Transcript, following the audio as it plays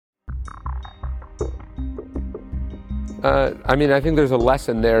I mean, I think there's a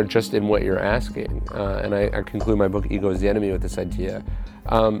lesson there just in what you're asking. And I conclude my book, Ego is the Enemy, with this idea.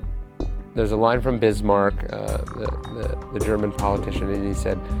 There's a line from Bismarck, the German politician, and he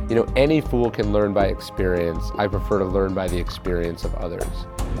said, any fool can learn by experience. I prefer to learn by the experience of others.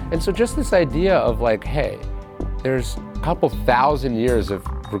 And so just this idea of like, hey, there's a couple thousand years of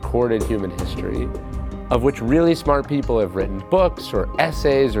recorded human history of which really smart people have written books or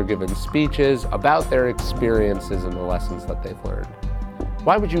essays or given speeches about their experiences and the lessons that they've learned.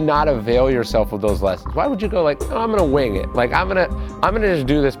 Why would you not avail yourself of those lessons? Why would you go like, I'm gonna wing it. Like I'm gonna just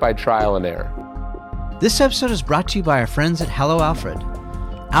do this by trial and error. This episode is brought to you by our friends at Hello Alfred.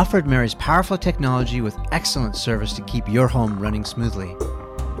 Alfred marries powerful technology with excellent service to keep your home running smoothly.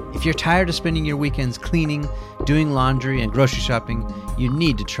 If you're tired of spending your weekends cleaning, doing laundry, and grocery shopping, you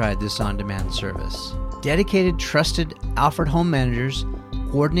need to try this on-demand service. Dedicated, trusted Alfred home managers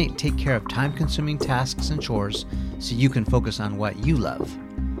coordinate and take care of time-consuming tasks and chores so you can focus on what you love.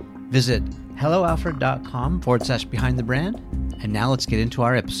 Visit helloalfred.com/behind the brand. And now let's get into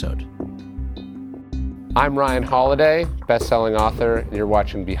our episode. I'm Ryan Holiday, best-selling author, and you're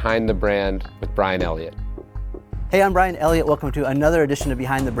watching Behind the Brand with Brian Elliott. Hey, I'm Brian Elliott. Welcome to another edition of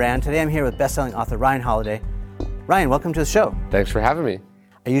Behind the Brand. Today I'm here with best-selling author Ryan Holiday. Ryan, welcome to the show. Thanks for having me.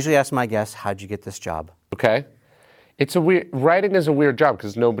 I usually ask my guests, how'd you get this job? Okay. Writing is a weird job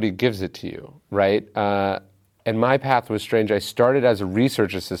because nobody gives it to you, right? And my path was strange. I started as a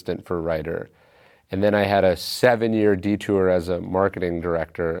research assistant for a writer, and then I had a 7-year detour as a marketing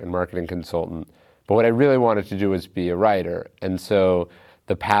director and marketing consultant. But what I really wanted to do was be a writer. And so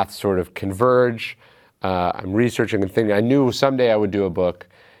the paths sort of converge. I'm researching and thinking. I knew someday I would do a book,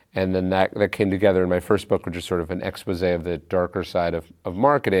 and then that came together in my first book, which is sort of an expose of the darker side of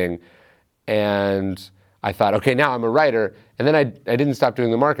marketing. And I thought, okay, now I'm a writer. And then I didn't stop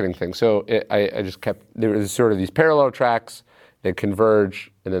doing the marketing thing. So I just kept, there was sort of these parallel tracks, they converge,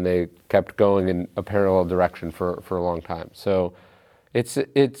 and then they kept going in a parallel direction for a long time. So it's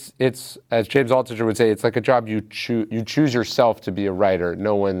as James Altucher would say, it's like a job you choose yourself to be a writer.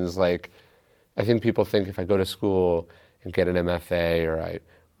 No one's like, I think people think if I go to school and get an MFA or I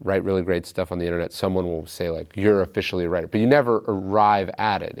write really great stuff on the internet, someone will say like, you're officially a writer. But you never arrive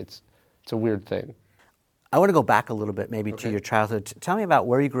at it. It's a weird thing. I want to go back a little bit maybe to your childhood. Tell me about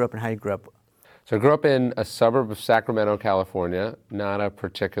where you grew up and how you grew up. So I grew up in a suburb of Sacramento, California, not a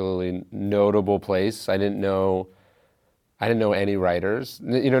particularly notable place. I didn't know any writers.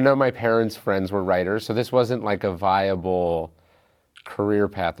 None of my parents' friends were writers, so this wasn't like a viable career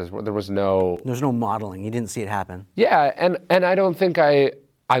path. There was no modeling. You didn't see it happen. Yeah, and I don't think I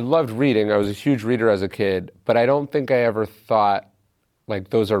loved reading. I was a huge reader as a kid, but I don't think I ever thought like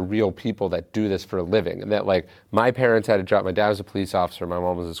those are real people that do this for a living. And that like my parents had a job. My dad was a police officer. My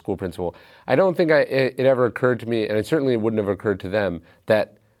mom was a school principal. I don't think it ever occurred to me, and it certainly wouldn't have occurred to them,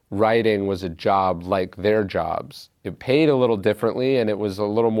 that writing was a job like their jobs. It paid a little differently and it was a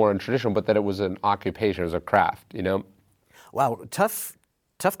little more untraditional, but that it was an occupation, it was a craft, Wow, tough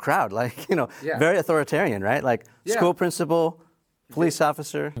crowd, very authoritarian, right? Like school principal, police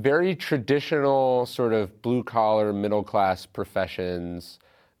officer. Very traditional sort of blue-collar, middle-class professions.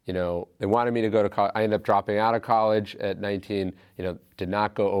 They wanted me to go to college. I ended up dropping out of college at 19, did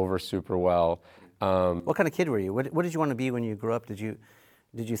not go over super well. What kind of kid were you? What did you want to be when you grew up? Did you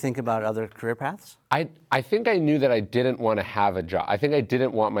think about other career paths? I think I knew that I didn't want to have a job. I think I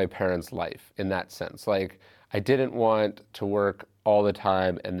didn't want my parents' life in that sense. Like, I didn't want to work all the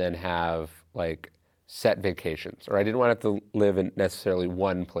time and then have like set vacations, or I didn't want to have to live in necessarily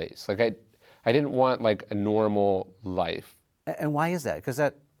one place. Like I didn't want like a normal life. And why is that? Because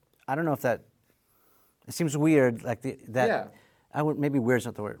I don't know if it seems weird. Like maybe weird is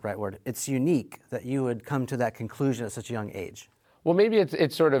not the right word. It's unique that you would come to that conclusion at such a young age. Well, maybe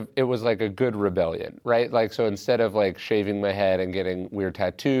it was like a good rebellion, right? Like, so instead of like shaving my head and getting weird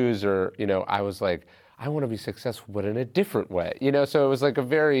tattoos or, I was like, I want to be successful, but in a different way, So it was like a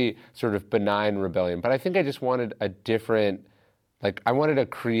very sort of benign rebellion. But I think I just wanted I wanted a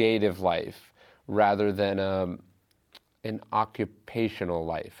creative life rather than an occupational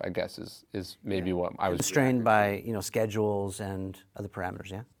life, I guess is maybe what I was constrained by, schedules and other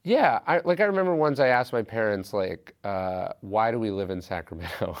parameters, yeah? Yeah, I remember once I asked my parents, like, why do we live in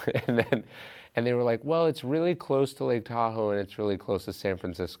Sacramento? And they were like, well, it's really close to Lake Tahoe and it's really close to San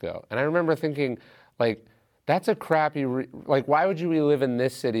Francisco. And I remember thinking, like, that's a crappy, why would you live in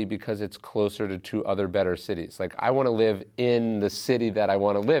this city because it's closer to 2 other better cities? Like, I want to live in the city that I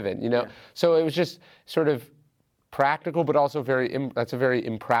want to live in, Yeah. So it was just sort of practical, but also that's a very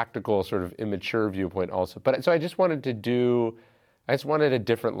impractical, sort of immature viewpoint also. But so I just wanted a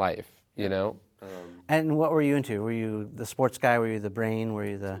different life, And what were you into? Were you the sports guy? Were you the brain? Were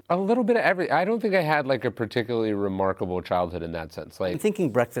you the... A little bit of everything. I don't think I had like a particularly remarkable childhood in that sense. Like, I'm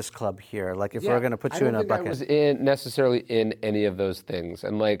thinking Breakfast Club here. Like if we're going to put you in a bucket. I don't think I was necessarily in any of those things.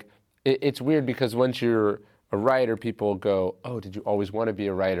 And like, it's weird because once you're a writer, people go, "Oh, did you always want to be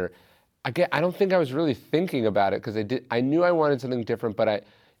a writer?" I don't think I was really thinking about it because I knew I wanted something different, but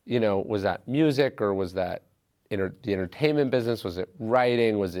was that music or was that the entertainment business? Was it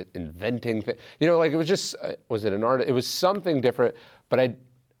writing? Was it inventing? Like it was just, was it an art? It was something different, but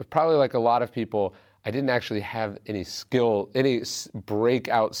probably like a lot of people, I didn't actually have any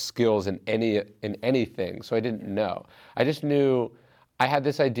breakout skills in anything. So I didn't know. I just knew I had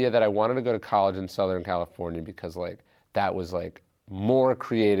this idea that I wanted to go to college in Southern California because like that was like more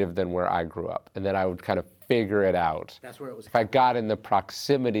creative than where I grew up, and then I would kind of figure it out. That's where it was. If I got in the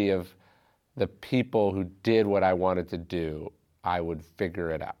proximity of the people who did what I wanted to do, I would figure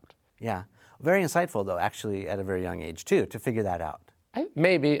it out. Yeah. Very insightful, though, actually, at a very young age, too, to figure that out.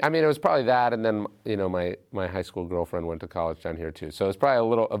 Maybe. I mean, it was probably that, and then, my high school girlfriend went to college down here, too. So it was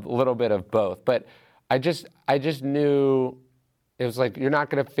probably a little bit of both. But I just knew it was like, you're not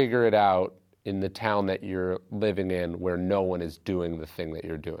going to figure it out in the town that you're living in where no one is doing the thing that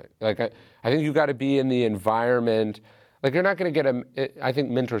you're doing. Like, I think you got to be in the environment. Like, you're not going to get I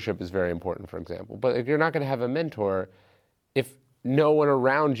think mentorship is very important, for example, but if you're not going to have a mentor if no one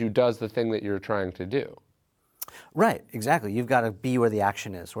around you does the thing that you're trying to do. Right, exactly. You've got to be where the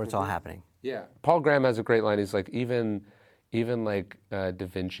action is, where it's all happening. Yeah. Paul Graham has a great line. He's like, even like Da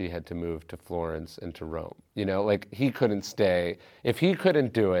Vinci had to move to Florence and to Rome. Like he couldn't stay. If he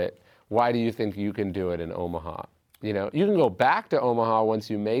couldn't do it, why do you think you can do it in Omaha? You can go back to Omaha once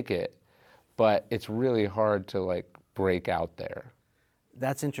you make it, but it's really hard to like break out there.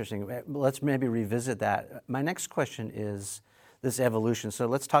 That's interesting. Let's maybe revisit that. My next question is this evolution. So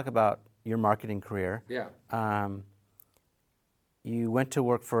let's talk about your marketing career. Yeah. You went to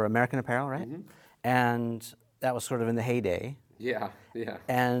work for American Apparel, right? Mm-hmm. And that was sort of in the heyday. Yeah, yeah.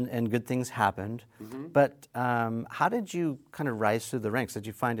 And good things happened. Mm-hmm. But how did you kind of rise through the ranks? Did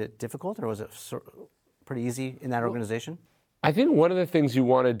you find it difficult, or was it pretty easy in that organization? I think one of the things you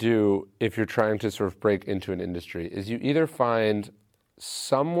want to do if you're trying to sort of break into an industry is you either find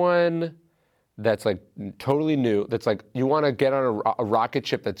someone that's like totally new, that's like you want to get on a rocket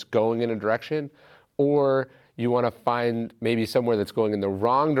ship that's going in a direction, or you want to find maybe somewhere that's going in the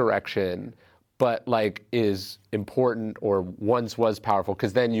wrong direction, but like is important or once was powerful,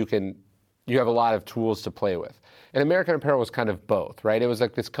 because then you have a lot of tools to play with. And American Apparel was kind of both, right? It was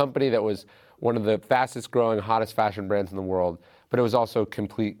like this company that was one of the fastest growing, hottest fashion brands in the world, but it was also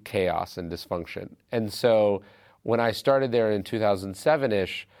complete chaos and dysfunction. And so when I started there in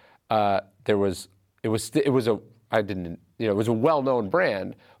 2007-ish, it was a well-known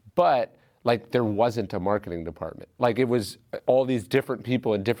brand, but like there wasn't a marketing department. Like it was all these different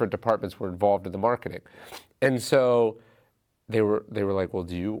people in different departments were involved in the marketing. And so they were like, well,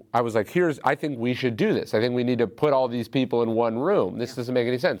 I was like, I think we should do this. I think we need to put all these people in one room. This doesn't make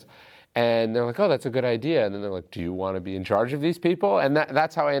any sense. And they're like, oh, that's a good idea. And then they're like, do you want to be in charge of these people? And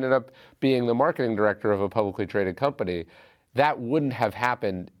that's how I ended up being the marketing director of a publicly traded company. That wouldn't have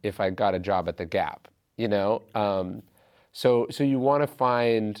happened if I got a job at the Gap, So you want to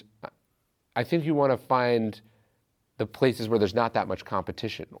find, I think you want to find the places where there's not that much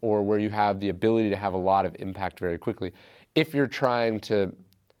competition, or where you have the ability to have a lot of impact very quickly if you're trying to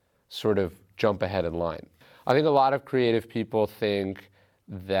sort of jump ahead in line. I think a lot of creative people think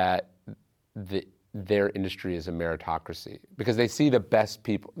that their industry is a meritocracy because they see the best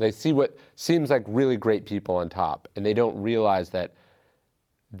people. They see what seems like really great people on top, and they don't realize that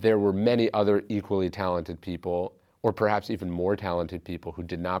there were many other equally talented people, or perhaps even more talented people, who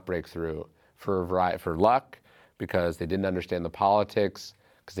did not break through for luck, because they didn't understand the politics,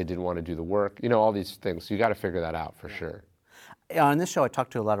 because they didn't want to do the work. All these things. So you got to figure that out for sure. On this show, I talk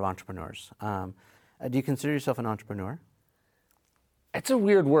to a lot of entrepreneurs. Do you consider yourself an entrepreneur? It's a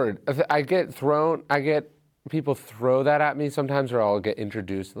weird word. I get people throw that at me sometimes, or I'll get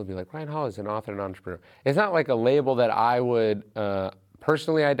introduced and they'll be like, Ryan Hall is an author and entrepreneur. It's not like a label that I would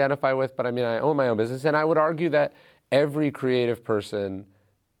personally identify with, but I mean, I own my own business, and I would argue that every creative person,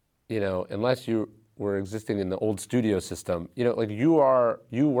 unless you were existing in the old studio system, like you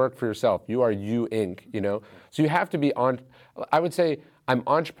work for yourself. You are you Inc., So you have to be I would say I'm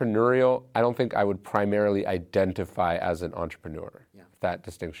entrepreneurial. I don't think I would primarily identify as an entrepreneur, if that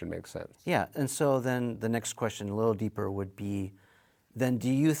distinction makes sense. Yeah, and so then the next question, a little deeper, would be, then do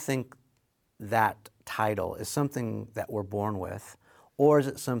you think that title is something that we're born with, or is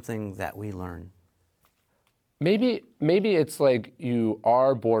it something that we learn? Maybe it's like you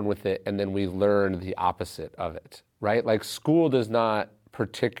are born with it and then we learn the opposite of it, right? Like school does not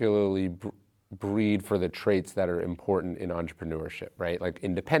particularly breed for the traits that are important in entrepreneurship, right? Like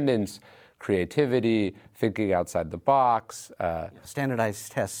independence, creativity, thinking outside the box.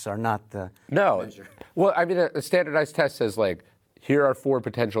 Standardized tests are not the measure. Well, I mean, a standardized test says like, here are 4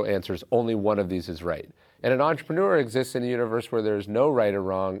 potential answers, only one of these is right. And an entrepreneur exists in a universe where there's no right or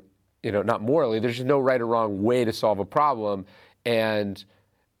wrong, not morally, there's just no right or wrong way to solve a problem, and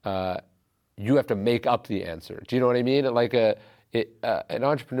you have to make up the answer. Do you know what I mean? Like an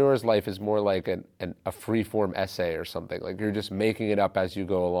entrepreneur's life is more like a free-form essay or something. Like you're just making it up as you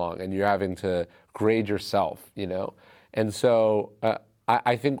go along, and you're having to grade yourself, And so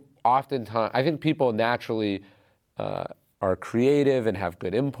I think oftentimes, I think people naturally are creative and have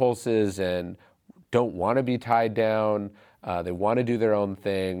good impulses and don't want to be tied down. They want to do their own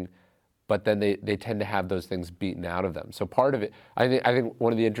thing, but then they tend to have those things beaten out of them. So part of it, I think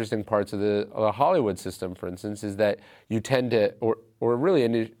one of the interesting parts of the Hollywood system, for instance, is that you tend to, or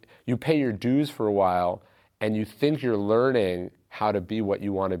really, you pay your dues for a while, and you think you're learning how to be what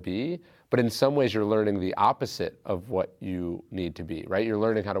you want to be, but in some ways you're learning the opposite of what you need to be, right? You're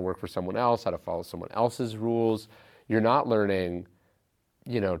learning how to work for someone else, how to follow someone else's rules. You're not learning,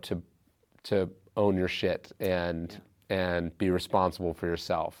 to own your shit and be responsible for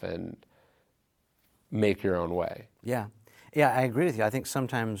yourself and make your own way. Yeah. Yeah, I agree with you. I think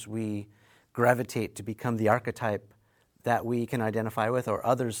sometimes we gravitate to become the archetype that we can identify with, or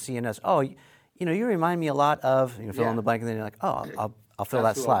others see in us. Oh, you remind me a lot of, fill in the blank, and then you're like, oh, I'll fill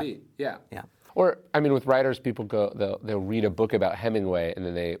that slot. Yeah. Yeah. Or, with writers, people they'll read a book about Hemingway, and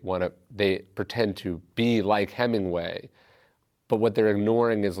then they pretend to be like Hemingway, but what they're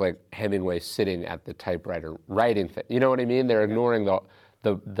ignoring is like Hemingway sitting at the typewriter writing thing. You know what I mean? They're ignoring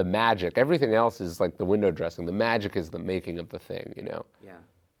the magic. Everything else is like the window dressing. The magic is the making of the thing, Yeah.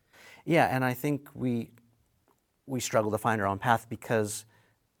 Yeah, and I think we struggle to find our own path because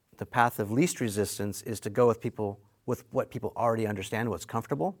the path of least resistance is to go with what people already understand, what's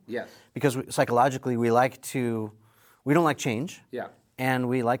comfortable. Yes. Because psychologically we don't like change. Yeah. And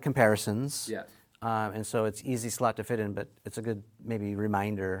we like comparisons. Yes. And so it's easy slot to fit in, but it's a good maybe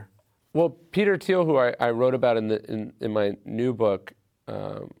reminder. Well, Peter Thiel, who I wrote about in my new book,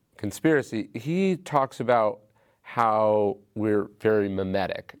 Conspiracy, he talks about how we're very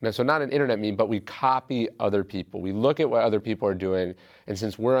mimetic. Now, so not an internet meme, but we copy other people. We look at what other people are doing, and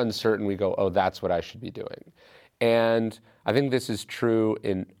since we're uncertain, we go, oh, that's what I should be doing. And I think this is true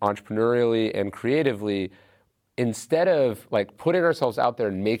in entrepreneurially and creatively. Instead of like putting ourselves out there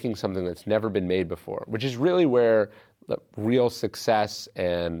and making something that's never been made before, which is really where the real success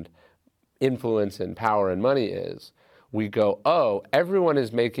and influence and power and money is, we go, oh, everyone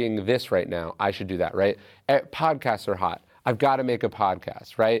is making this right now. I should do that, right? Podcasts are hot. I've got to make a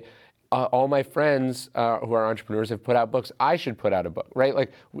podcast, right? All my friends who are entrepreneurs have put out books. I should put out a book, right?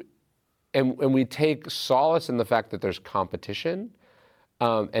 Like, and we take solace in the fact that there's competition.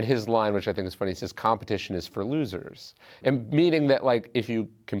 And his line, which I think is funny, he says, competition is for losers. And meaning that, like, if you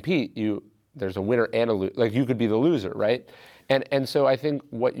compete, there's a winner and a loser. Like, you could be the loser, right? And so I think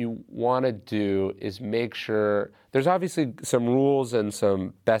what you want to do is make sure, there's obviously some rules and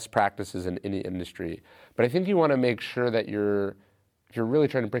some best practices in any industry, but I think you want to make sure that if you're really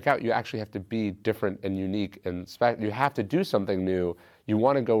trying to break out, you actually have to be different and unique and you have to do something new. You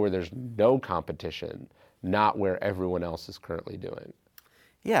want to go where there's no competition, not where everyone else is currently doing.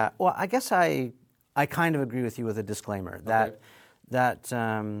 Yeah, well, I guess I kind of agree with you with a disclaimer that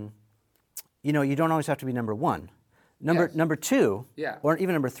you don't always have to be number one. Number two, or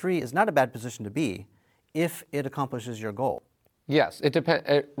even number three, is not a bad position to be if it accomplishes your goal. Yes, it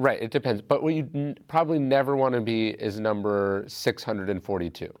depends. Right, it depends. But what you probably never want to be is number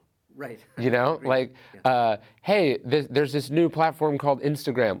 642. Right. Like, hey, there's this new platform called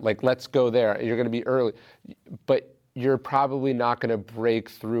Instagram. Like, let's go there. You're going to be early, but you're probably not going to break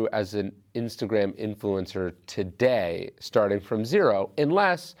through as an Instagram influencer today, starting from zero,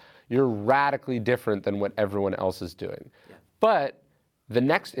 unless you're radically different than what everyone else is doing. Yeah. But the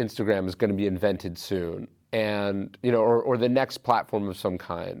next Instagram is going to be invented soon, and or the next platform of some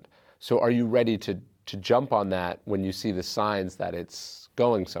kind. So are you ready to jump on that when you see the signs that it's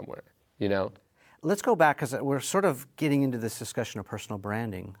going somewhere? Let's go back, because we're sort of getting into this discussion of personal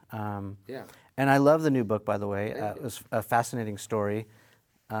branding. Yeah. And I love the new book, by the way. It was a fascinating story.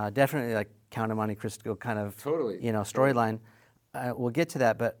 Definitely like Count of Monte Cristo kind of storyline. We'll get to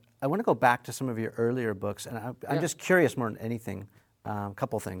that, but I want to go back to some of your earlier books, and I'm just curious more than anything. A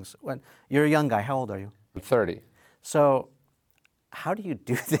couple things. You're a young guy. How old are you? I'm 30. So how do you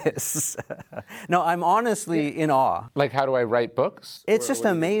do this? No, I'm honestly in awe. Like, how do I write books? It's just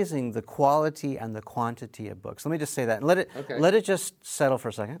amazing, the quality and the quantity of books. Let me just say that. Let it just settle for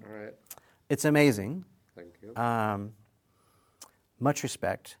a second. All right. It's amazing. Thank you. Much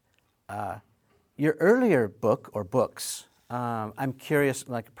respect. Your earlier book or books, I'm curious,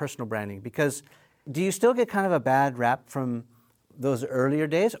 like personal branding, because do you still get kind of a bad rap from those earlier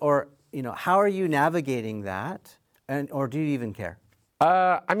days, or how are you navigating that, or do you even care?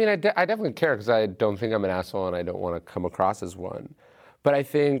 I mean, I definitely care because I don't think I'm an asshole and I don't want to come across as one. But I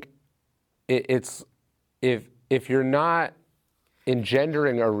think it's if you're not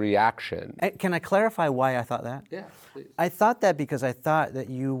engendering a reaction. Can I clarify why I thought that? Yeah, please. I thought that because I thought that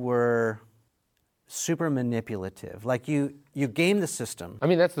you were super manipulative. Like you game the system. I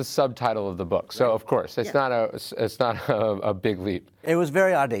mean, that's the subtitle of the book. So of course, it's not a big leap. It was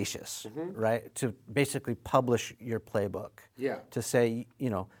very audacious, right? To basically publish your playbook. Yeah. To say,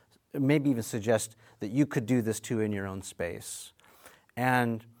 maybe even suggest that you could do this too in your own space.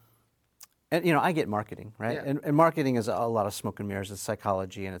 And I get marketing, right? Yeah. And marketing is a lot of smoke and mirrors. It's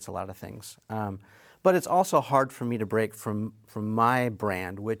psychology and it's a lot of things. But it's also hard for me to break from my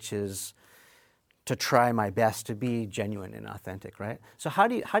brand, which is to try my best to be genuine and authentic, right? So how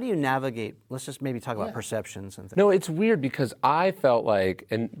do you navigate? Let's just maybe talk about perceptions and things. No, it's weird because I felt like,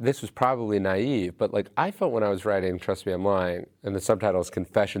 and this was probably naive, but like I felt when I was writing Trust Me, I'm Lying, and the subtitle is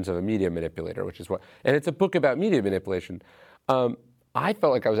Confessions of a Media Manipulator, which is and it's a book about media manipulation. I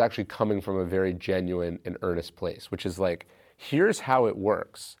felt like I was actually coming from a very genuine and earnest place, which is like, here's how it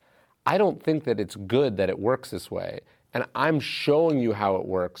works. I don't think that it's good that it works this way, and I'm showing you how it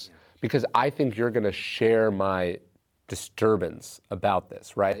works because I think you're going to share my disturbance about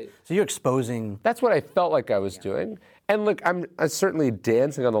this, right? So you're exposing. That's what I felt like I was doing, and look, I'm certainly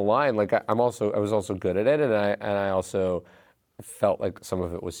dancing on the line. Like I was also good at it, and I also felt like some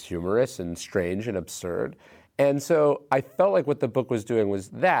of it was humorous and strange and absurd. And so I felt like what the book was doing was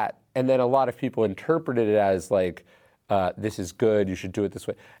that, and then a lot of people interpreted it as like, this is good, you should do it this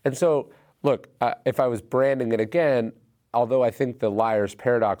way. And so, look, if I was branding it again, although I think the liar's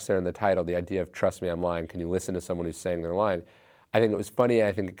paradox there in the title, the idea of trust me, I'm lying, can you listen to someone who's saying they're lying? I think it was funny,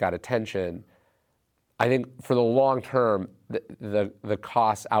 I think it got attention. I think for the long term, the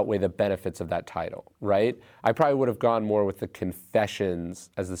costs outweigh the benefits of that title, right? I probably would have gone more with the Confessions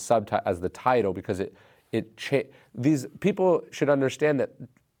as the title because these people should understand that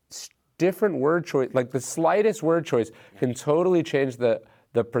different word choice, like the slightest word choice, can totally change the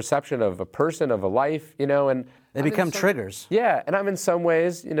perception of a person, of a life, and they become triggers. Yeah, and I'm in some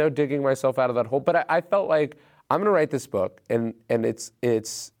ways, digging myself out of that hole. But I felt like I'm going to write this book, and it's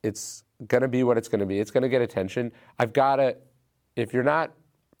going to be what it's going to be. It's going to get attention. I've got to. If you're not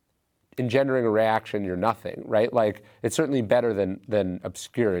engendering a reaction, you're nothing, right? Like it's certainly better than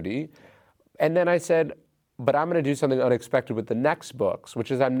obscurity. And then I said, but I'm going to do something unexpected with the next books, which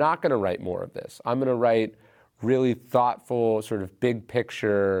is I'm not going to write more of this. I'm going to write really thoughtful, sort of big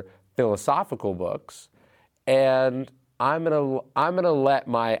picture, philosophical books, and I'm going to let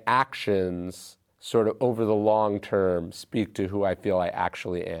my actions sort of over the long term speak to who I feel I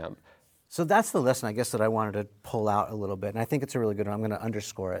actually am. So that's the lesson, I guess, that I wanted to pull out a little bit, and I think it's a really good one. I'm going to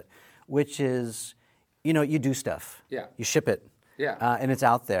underscore it, which is, you do stuff. Yeah. You ship it. Yeah. And it's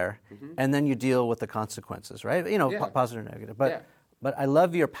out there, and then you deal with the consequences, right? Positive or negative. But I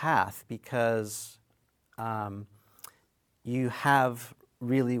love your path because you have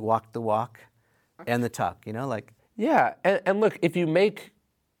really walked the walk and the talk, Yeah, and look, if you make,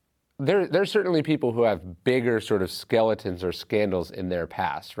 there's certainly people who have bigger sort of skeletons or scandals in their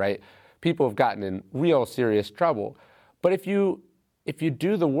past, right? People have gotten in real serious trouble. But if you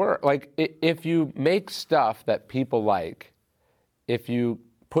do the work, like if you make stuff that people like, if you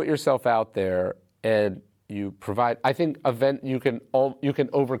put yourself out there and you provide, I think you can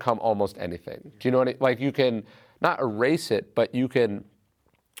overcome almost anything. Do you know what I mean? Like you can not erase it, but you can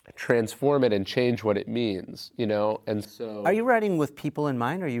transform it and change what it means, And so, are you writing with people in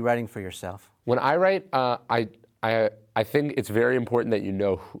mind, or are you writing for yourself? When I write, I think it's very important that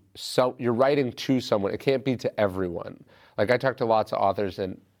you're writing to someone. It can't be to everyone. Like I talk to lots of authors,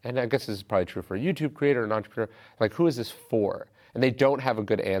 and I guess this is probably true for a YouTube creator, an entrepreneur. Like, who is this for? And they don't have a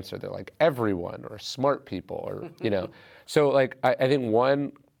good answer. They're like, everyone, or smart people, or, So like, I think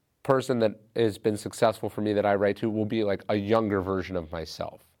one person that has been successful for me that I write to will be like a younger version of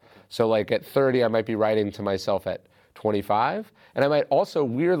myself. So like at 30, I might be writing to myself at 25. And I might also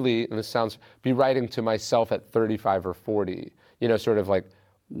weirdly, and this sounds, be writing to myself at 35 or 40. Sort of like,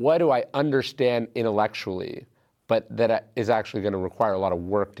 what do I understand intellectually, but that is actually going to require a lot of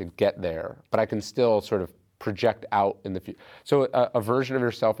work to get there. But I can still sort of project out in the future. So a version of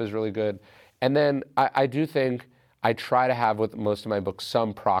yourself is really good. And then I do think I try to have with most of my books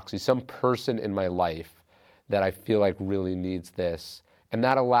some proxy, some person in my life that I feel like really needs this. And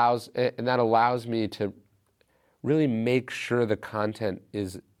that allows me to really make sure the content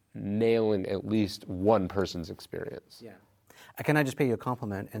is nailing at least one person's experience. Yeah. Can I just pay you a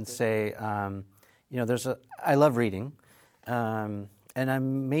compliment and say, I love reading, and I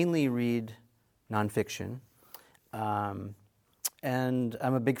mainly read nonfiction, and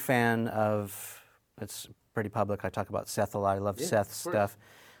I'm a big fan of, it's pretty public, I talk about Seth a lot, I love Seth's stuff,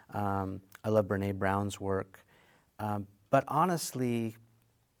 I love Brene Brown's work, but honestly,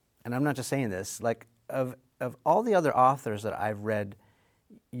 and I'm not just saying this, like of all the other authors that I've read,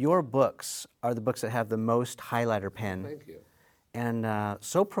 your books are the books that have the most highlighter pen. Thank you. And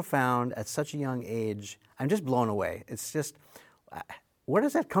so profound at such a young age. I'm just blown away. It's just, where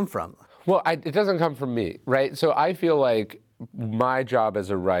does that come from? Well, it doesn't come from me, right? So I feel like my job as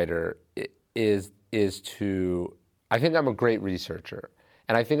a writer is to, I think I'm a great researcher.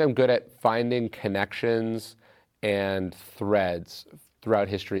 And I think I'm good at finding connections and threads throughout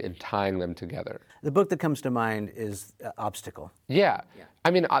history and tying them together. The book that comes to mind is Obstacle. Yeah.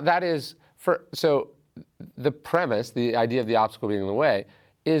 I mean, that is, so the premise, the idea of the obstacle being in the way,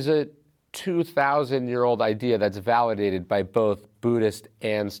 is a 2,000-year-old idea that's validated by both Buddhist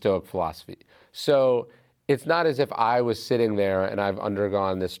and Stoic philosophy. So it's not as if I was sitting there and I've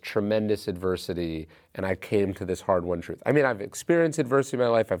undergone this tremendous adversity and I came to this hard-won truth. I mean, I've experienced adversity in my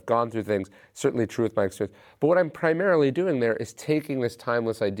life, I've gone through things, certainly true with my experience. But what I'm primarily doing there is taking this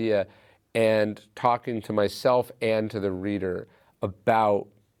timeless idea and talking to myself and to the reader about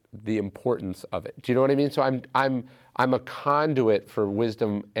the importance of it. Do you know what I mean? So I'm a conduit for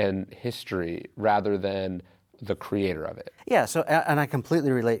wisdom and history rather than the creator of it. Yeah, so, and I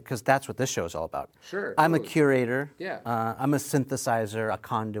completely relate, because that's what this show is all about. Sure. I'm a curator. Yeah. I'm a synthesizer, a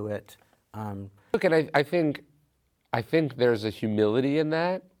conduit. Look, and I think there's a humility in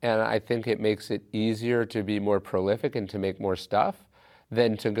that, and I think it makes it easier to be more prolific and to make more stuff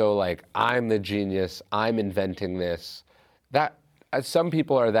than to go like, I'm the genius, I'm inventing this. That some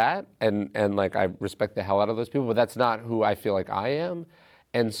people are that, and like I respect the hell out of those people, but that's not who I feel like I am.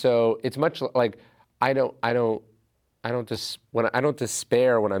 And so it's much like I don't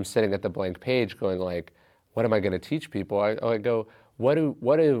despair when I'm sitting at the blank page going like, what am I going to teach people? I go, what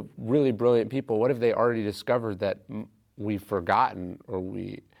do really brilliant people, what have they already discovered that we've forgotten or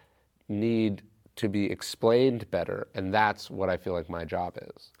we need to be explained better? And that's what I feel like my job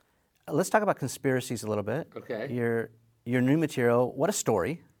is. Let's talk about conspiracies a little bit. Okay. Your new material, what a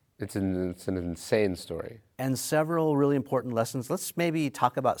story. It's an insane story. And several really important lessons. Let's maybe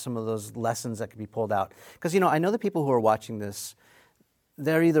talk about some of those lessons that could be pulled out. Because, I know the people who are watching this,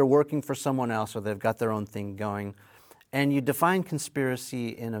 they're either working for someone else or they've got their own thing going. And you define conspiracy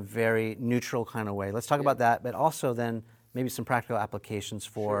in a very neutral kind of way. Let's talk about that, but also then maybe some practical applications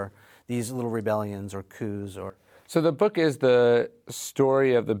for these little rebellions or coups or... So the book is the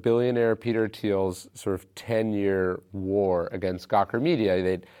story of the billionaire Peter Thiel's sort of 10-year war against Gawker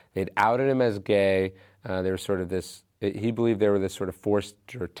Media. They'd outed him as gay. They were sort of this, he believed they were this sort of force,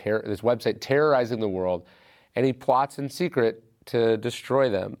 or this website terrorizing the world. And he plots in secret to destroy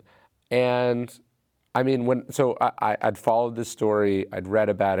them. And I mean, I'd followed this story, I'd read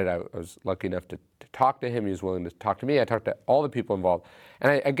about it, I was lucky enough to talk to him, he was willing to talk to me, I talked to all the people involved.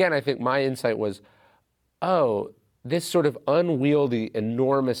 And I think my insight was, this sort of unwieldy,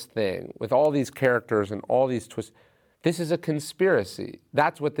 enormous thing with all these characters and all these twists, this is a conspiracy.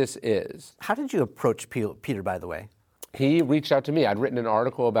 That's what this is. How did you approach Peter, by the way? He reached out to me. I'd written an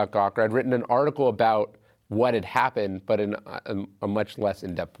article about Gawker. I'd written an article about what had happened, but in a much less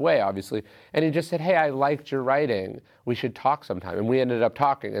in-depth way, obviously. And he just said, hey, I liked your writing. We should talk sometime. And we ended up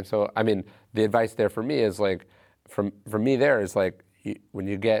talking. And so, I mean, the advice there for me is like, from me there is like,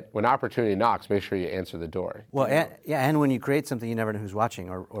 when opportunity knocks, make sure you answer the door. Well, and when you create something, you never know who's watching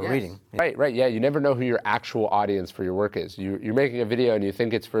or reading. Right, yeah. You never know who your actual audience for your work is. You're making a video and you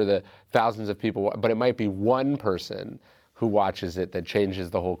think it's for the thousands of people, but it might be one person who watches it that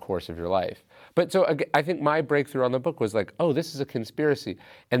changes the whole course of your life. But so I think my breakthrough on the book was like, this is a conspiracy.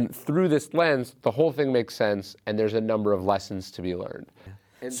 And through this lens, the whole thing makes sense, and there's a number of lessons to be learned.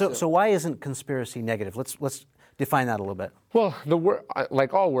 Yeah. So why isn't conspiracy negative? Let's define that a little bit. Well, the word,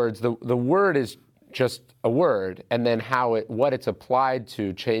 like all words, the word is just a word, and then what it's applied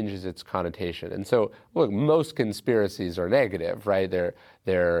to changes its connotation. And so, look, most conspiracies are negative, right?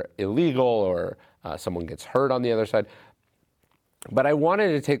 They're illegal, or someone gets hurt on the other side. But I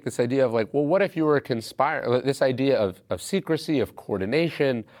wanted to take this idea of like, well, what if you were a conspirator? This idea of secrecy, of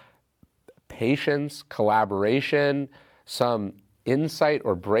coordination, patience, collaboration, some insight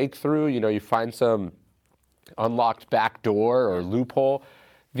or breakthrough. You find some unlocked back door or loophole.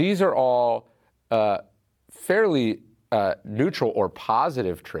 These are all fairly neutral or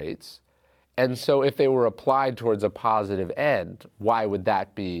positive traits. And so if they were applied towards a positive end, why would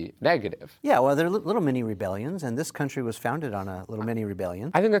that be negative? Yeah, well, they're little mini rebellions, and this country was founded on a little mini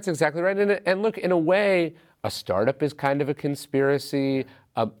rebellion. I think that's exactly right. And look, in a way, a startup is kind of a conspiracy.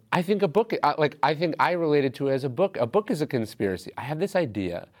 I think a book, I think I related to it as a book. A book is a conspiracy. I have this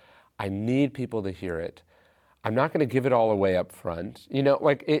idea. I need people to hear it. I'm not going to give it all away up front.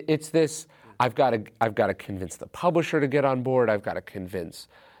 It's this, I've got to convince the publisher to get on board. I've got to convince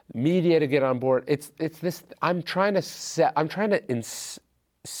media to get on board. It's this. I'm trying to sell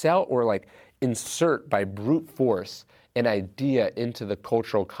or insert by brute force an idea into the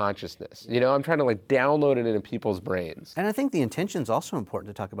cultural consciousness. I'm trying to download it into people's brains. And I think the intention is also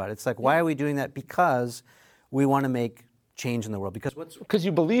important to talk about. It's why are we doing that? Because we want to make change in the world. Because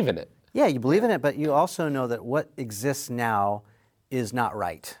you believe in it. Yeah, you believe in it, but you also know that what exists now is not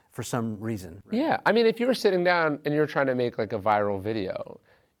right for some reason. Right? Yeah, I mean, if you were sitting down and you're trying to make a viral video,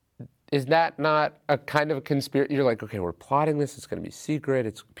 is that not a kind of a conspiracy? You're okay, we're plotting this. It's going to be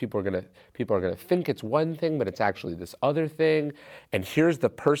secret. People are going to think it's one thing, but it's actually this other thing. And here's the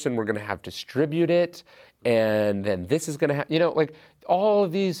person we're going to have distribute it. And then this is going to happen. All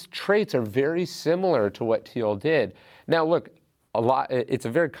of these traits are very similar to what Thiel did. Now, look, it's a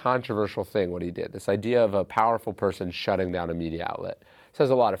very controversial thing what he did. This idea of a powerful person shutting down a media outlet. This has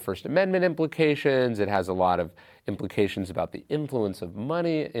a lot of First Amendment implications. It has a lot of implications about the influence of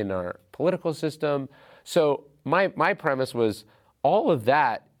money in our political system. So my premise was all of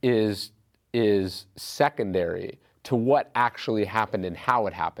that is secondary to what actually happened and how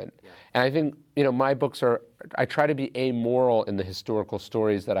it happened. Yeah. And I think, my books I try to be amoral in the historical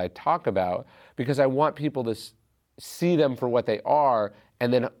stories that I talk about because I want people to see them for what they are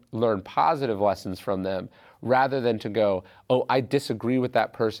and then learn positive lessons from them rather than to go, oh, I disagree with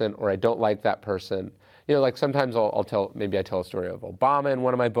that person or I don't like that person. Sometimes I tell a story of Obama in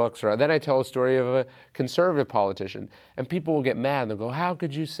one of my books, or then I tell a story of a conservative politician, and people will get mad and they'll go, how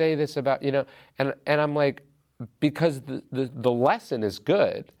could you say this about, and I'm like, because the lesson is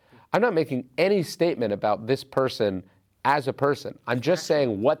good. I'm not making any statement about this person as a person. I'm just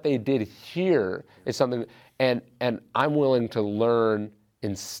saying what they did here is something, and I'm willing to learn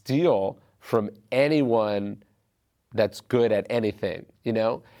and steal from anyone that's good at anything,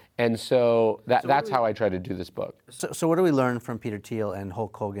 And so that's how I try to do this book. So what do we learn from Peter Thiel and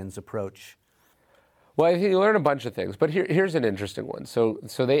Hulk Hogan's approach? Well, I think you learn a bunch of things, but here's an interesting one. So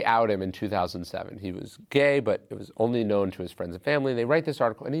they out him in 2007. He was gay, but it was only known to his friends and family. They write this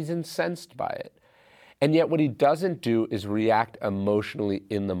article, and he's incensed by it. And yet what he doesn't do is react emotionally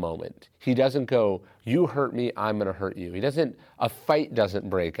in the moment. He doesn't go, you hurt me, I'm going to hurt you. A fight doesn't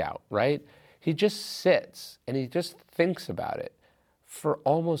break out, right? He just sits, and he just thinks about it. For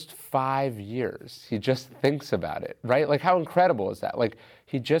almost 5 years, he just thinks about it, right? How incredible is that?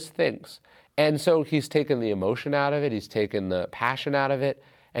 He just thinks. And so he's taken the emotion out of it, he's taken the passion out of it,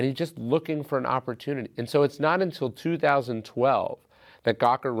 and he's just looking for an opportunity. And so it's not until 2012 that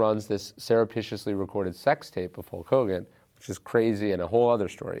Gawker runs this surreptitiously recorded sex tape of Hulk Hogan, which is crazy and a whole other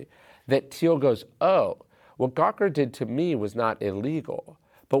story, that Thiel goes, oh, what Gawker did to me was not illegal,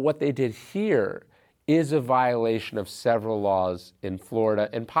 but what they did here is a violation of several laws in Florida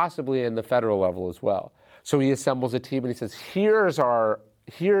and possibly in the federal level as well. So he assembles a team and he says, here's our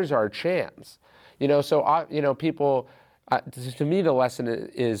chance. People, to me the lesson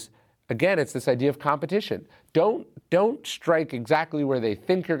is, again, it's this idea of competition. Don't strike exactly where they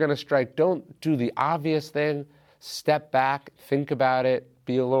think you're going to strike. Don't do the obvious thing. Step back, think about it,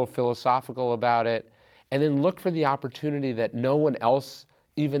 be a little philosophical about it, and then look for the opportunity that no one else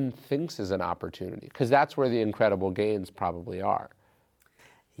even thinks is an opportunity, because that's where the incredible gains probably are.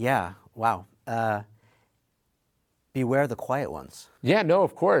 Yeah, wow. Beware the quiet ones. Yeah, no,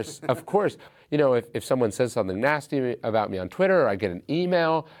 of course, of course. If someone says something nasty about me on Twitter, or I get an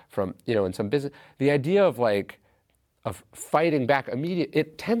email from, in some business, the idea of fighting back immediately,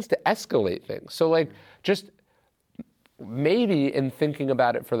 it tends to escalate things. So just maybe in thinking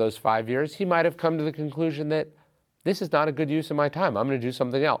about it for those 5 years, he might have come to the conclusion that this is not a good use of my time. I'm going to do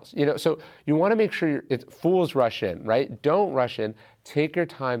something else. So you want to make sure fools rush in, right? Don't rush in. Take your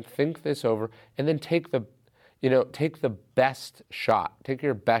time, think this over, and then take the best shot. Take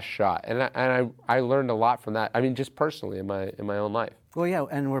your best shot. And I learned a lot from that. I mean, just personally in my own life. Well, yeah,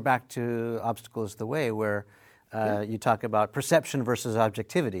 and we're back to obstacle is the way, where You talk about perception versus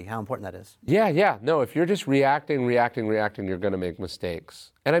objectivity, how important that is. Yeah. No, if you're just reacting, you're going to make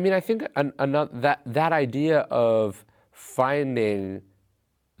mistakes. And I mean, I think that idea of finding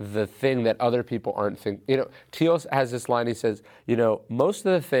the thing that other people aren't thinking. Thiel has this line, he says, most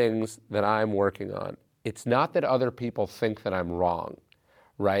of the things that I'm working on, it's not that other people think that I'm wrong,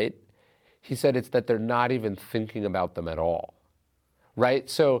 right? He said it's that they're not even thinking about them at all, right?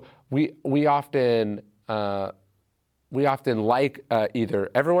 So we often like either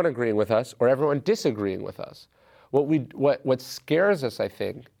everyone agreeing with us or everyone disagreeing with us. What scares us, I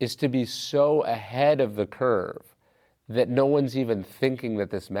think, is to be so ahead of the curve that no one's even thinking that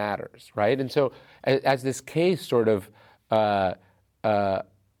this matters, right? And so as this case sort of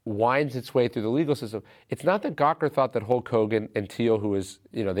winds its way through the legal system, it's not that Gawker thought that Hulk Hogan and Thiel, who was,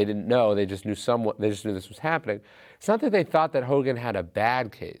 they didn't know, they just knew this was happening. It's not that they thought that Hogan had a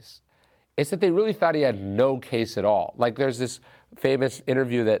bad case. It's that they really thought he had no case at all. Like there's this famous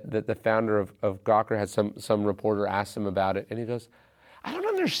interview that the founder of Gawker had, some reporter asked him about it, and he goes, I don't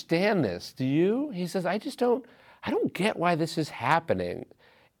understand this, do you? He says, I don't get why this is happening.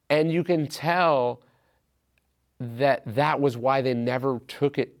 And you can tell that was why they never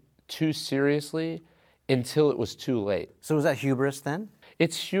took it too seriously until it was too late. So was that hubris then?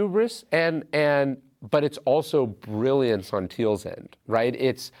 It's hubris, but it's also brilliance on Thiel's end, right?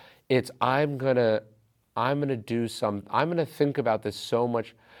 It's I'm gonna think about this so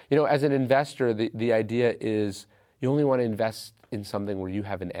much. As an investor, the idea is you only want to invest in something where you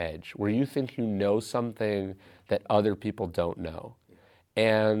have an edge, where you think you know something that other people don't know.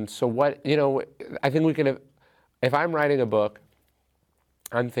 And so I think we can, if I'm writing a book,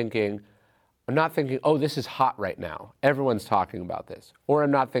 I'm not thinking, oh, this is hot right now. Everyone's talking about this. Or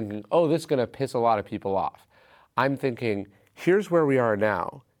I'm not thinking, oh, this is going to piss a lot of people off. I'm thinking, here's where we are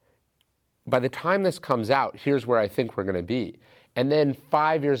now. By the time this comes out, here's where I think we're going to be. And then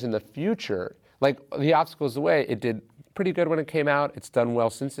 5 years in the future, like The Obstacle Is the Way, it did pretty good when it came out. It's done well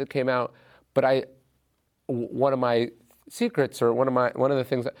since it came out. But one of my secrets, or one of the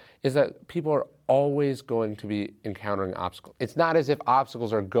things is that people are always going to be encountering obstacles. It's not as if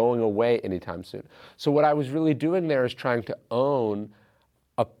obstacles are going away anytime soon. So what I was really doing there is trying to own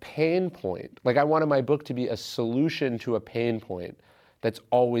a pain point. Like I wanted my book to be a solution to a pain point that's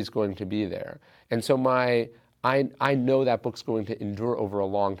always going to be there. And so I know that book's going to endure over a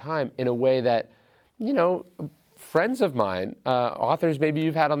long time in a way that, friends of mine, authors maybe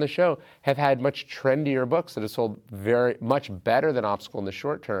you've had on the show, have had much trendier books that have sold very much better than Obstacle in the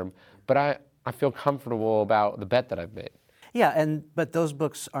short term. But I feel comfortable about the bet that I've made. Yeah, but those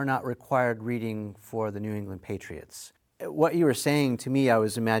books are not required reading for the New England Patriots. What you were saying to me, I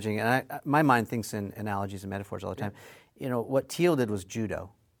was imagining, and my mind thinks in analogies and metaphors all the time. What Thiel did was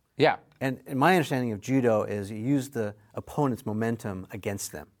judo. Yeah. And my understanding of judo is you use the opponent's momentum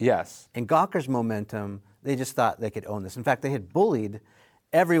against them. Yes. In Gawker's momentum, they just thought they could own this. In fact, they had bullied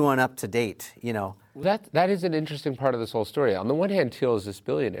everyone up to date, That is an interesting part of this whole story. On the one hand, Thiel is this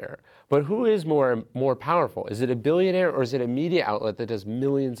billionaire, but who is more powerful? Is it a billionaire or is it a media outlet that does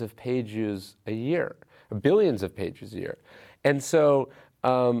millions of page views a year, billions of pages a year? And so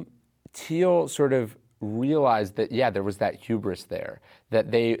Thiel sort of realized that, there was that hubris there,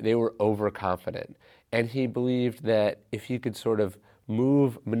 that they were overconfident. And he believed that if he could sort of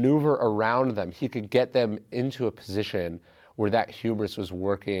maneuver around them, he could get them into a position where that hubris was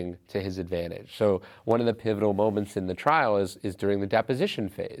working to his advantage. So one of the pivotal moments in the trial is during the deposition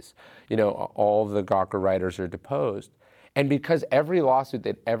phase. All of the Gawker writers are deposed. And because every lawsuit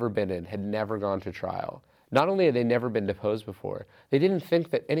they'd ever been in had never gone to trial, not only had they never been deposed before, they didn't think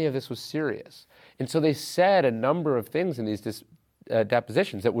that any of this was serious. And so they said a number of things in these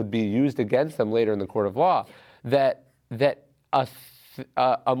depositions that would be used against them later in the court of law that a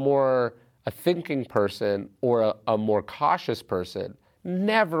thinking person or a more cautious person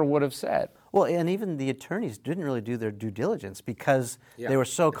never would have said. Well, and even the attorneys didn't really do their due diligence because they were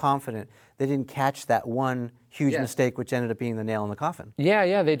so confident they didn't catch that one huge mistake which ended up being the nail in the coffin.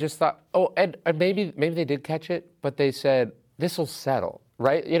 Yeah, they just thought, and maybe they did catch it, but they said, this will settle,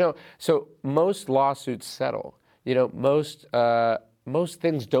 right? So most lawsuits settle. Most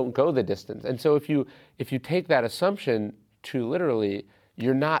things don't go the distance. And so if you take that assumption too literally,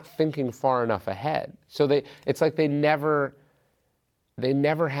 you're not thinking far enough ahead. So it's like they never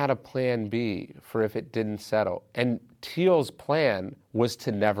had a plan B for if it didn't settle. And Thiel's plan was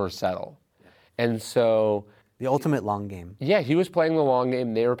to never settle. And so the ultimate long game. Yeah, he was playing the long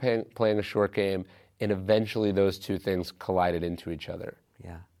game, they were playing a short game, and eventually those two things collided into each other.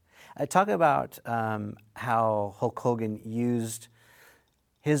 Yeah. Talk about how Hulk Hogan used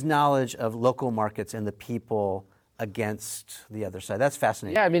his knowledge of local markets and the people against the other side. That's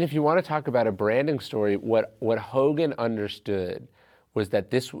fascinating. Yeah, I mean, if you want to talk about a branding story, what Hogan understood was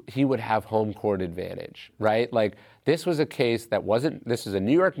that he would have home court advantage, right? Like, this was a case this is a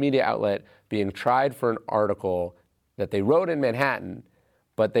New York media outlet being tried for an article that they wrote in Manhattan,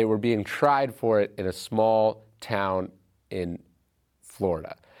 but they were being tried for it in a small town in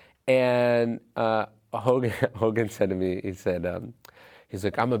Florida. And Hogan said to me, he said, he's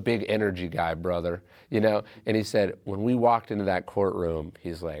like, I'm a big energy guy, brother, And he said, when we walked into that courtroom,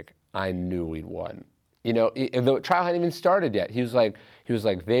 he's like, I knew we'd won. And the trial hadn't even started yet. He was like,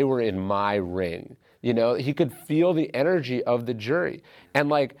 they were in my ring. He could feel the energy of the jury. And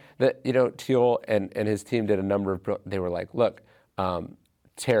like, Thiel and his team did a number of, they were like, look,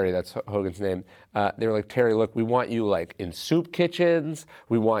 Terry, that's Hogan's name. They were like, Terry, look, we want you like in soup kitchens.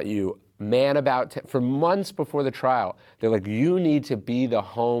 We want you for months before the trial. They're like, you need to be the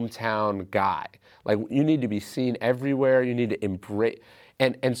hometown guy. Like, you need to be seen everywhere. You need to embrace.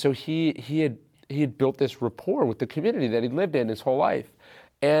 And so he had built this rapport with the community that he lived in his whole life.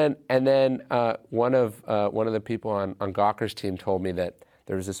 And then one of the people on Gawker's team told me that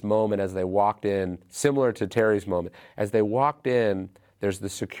there was this moment as they walked in, similar to Terry's moment. As they walked in, there's the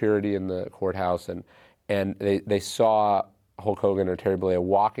security in the courthouse, and they saw Hulk Hogan or Terry Bollea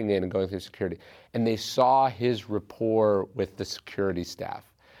walking in and going through security, and they saw his rapport with the security staff.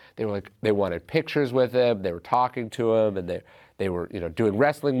 They were like, they wanted pictures with him, they were talking to him, and they were doing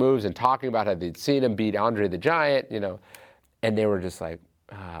wrestling moves and talking about how they'd seen him beat Andre the Giant, and they were just like,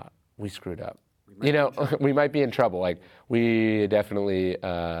 we screwed up. We might be in trouble. Like, we definitely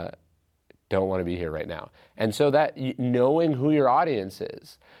don't want to be here right now. And so that knowing who your audience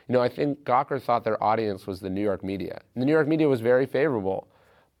is, I think Gawker thought their audience was the New York media. And the New York media was very favorable,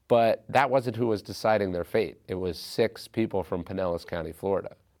 but that wasn't who was deciding their fate. It was 6 people from Pinellas County,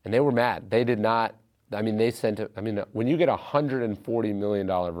 Florida. And they were mad. They did not, when you get a $140 million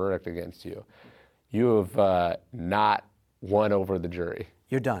verdict against you, you have not won over the jury.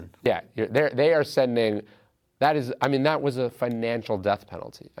 You're done. Yeah, they are sending. That was a financial death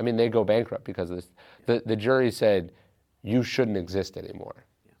penalty. They go bankrupt because of this. The jury said, you shouldn't exist anymore.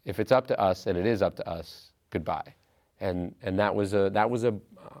 Yeah. If it's up to us, and it is up to us, goodbye. And that was a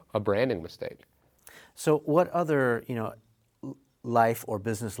branding mistake. So what other life or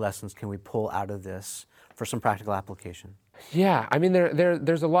business lessons can we pull out of this for some practical application? Yeah,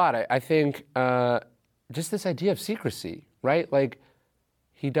 there's a lot. I think just this idea of secrecy, right? Like,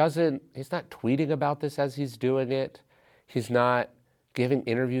 he's not tweeting about this as he's doing it. He's not giving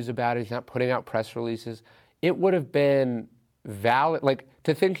interviews about it. He's not putting out press releases. It would have been valid, like,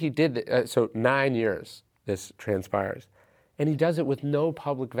 to think he did, so 9 years this transpires, and he does it with no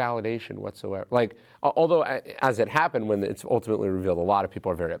public validation whatsoever. Like, although as it happened, when it's ultimately revealed, a lot of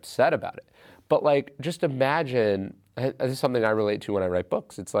people are very upset about it. But like, just imagine, this is something I relate to when I write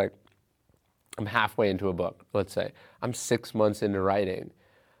books. It's like, I'm halfway into a book, let's say. I'm 6 months into writing.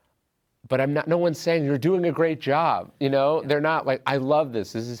 But no one's saying you're doing a great job, They're not like, I love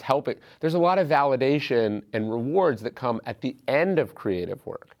this is helping. There's a lot of validation and rewards that come at the end of creative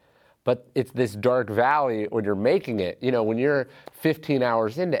work. But it's this dark valley when you're making it. When you're 15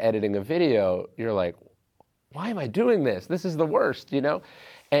 hours into editing a video, you're like, why am I doing this? This is the worst,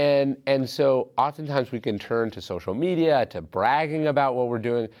 And so oftentimes we can turn to social media, to bragging about what we're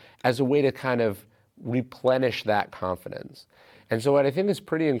doing as a way to kind of replenish that confidence. And so what I think is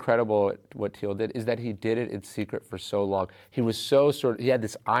pretty incredible what Thiel did is that he did it in secret for so long. He was he had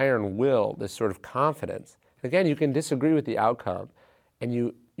this iron will, this sort of confidence. Again, you can disagree with the outcome, and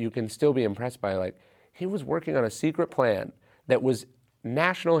you can still be impressed by, like, he was working on a secret plan that was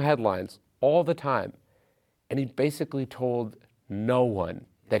national headlines all the time. And he basically told no one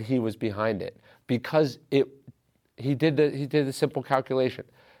that he was behind it, because he did the simple calculation.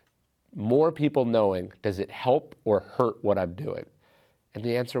 More people knowing, does it help or hurt what I'm doing? And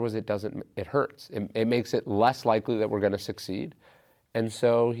the answer was, it doesn't. It hurts. It makes it less likely that we're going to succeed. And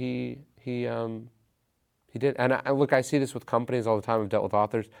so he did. And I see this with companies all the time. I've dealt with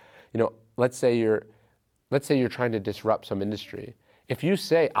authors. Let's say you're trying to disrupt some industry. If you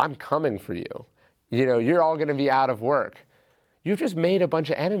say, I'm coming for you, you're all going to be out of work. You've just made a bunch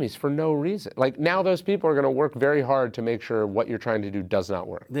of enemies for no reason. Like, now those people are going to work very hard to make sure what you're trying to do does not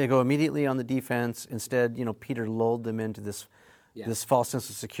work. They go immediately on the defense. Instead, Peter lulled them into this false sense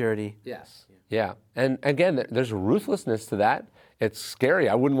of security. Yes. Yeah. And again, there's a ruthlessness to that. It's scary.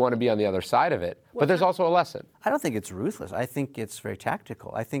 I wouldn't want to be on the other side of it. But there's also a lesson. I don't think it's ruthless. I think it's very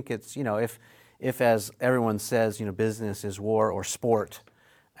tactical. I think it's, if as everyone says, business is war or sport,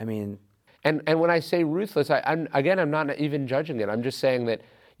 And when I say ruthless, I'm not even judging it. I'm just saying that,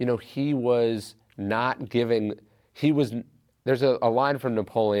 he was not giving, there's a line from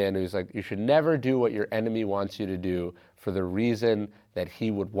Napoleon who's like, you should never do what your enemy wants you to do for the reason that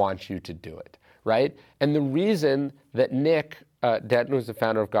he would want you to do it, right? And the reason that Nick Denton was the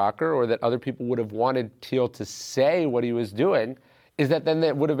founder of Gawker, or that other people would have wanted Thiel to say what he was doing, is that then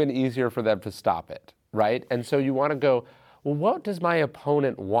it would have been easier for them to stop it, right? And so you want to go, well, what does my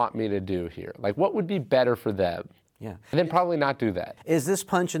opponent want me to do here? Like, what would be better for them? Yeah. And then probably not do that. Is this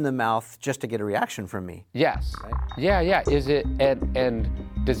punch in the mouth just to get a reaction from me? Yes. Right? Yeah. Is it, and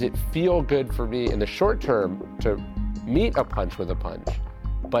does it feel good for me in the short term to meet a punch with a punch?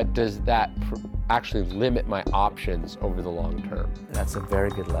 But does that actually limit my options over the long term? That's a very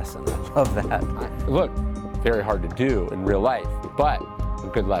good lesson. I love that. Look, very hard to do in real life, but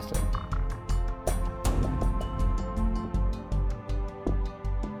a good lesson.